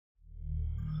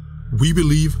We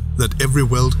believe that every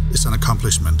weld is an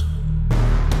accomplishment.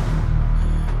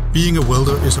 Being a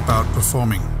welder is about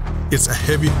performing. It's a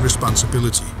heavy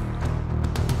responsibility.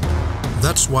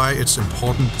 That's why it's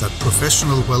important that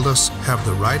professional welders have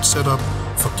the right setup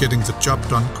for getting the job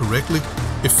done correctly,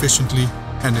 efficiently,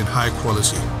 and in high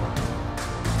quality.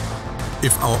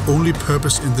 If our only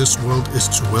purpose in this world is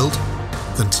to weld,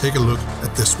 then take a look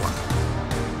at this one.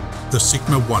 The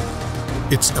Sigma 1.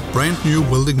 It's a brand new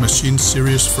welding machine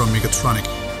series from Migatronic.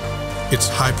 It's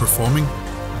high performing,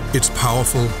 it's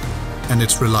powerful, and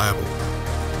it's reliable.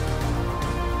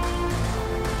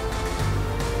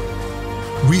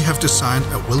 We have designed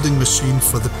a welding machine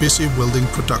for the busy welding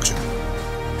production.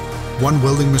 One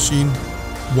welding machine,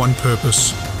 one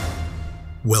purpose: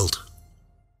 weld.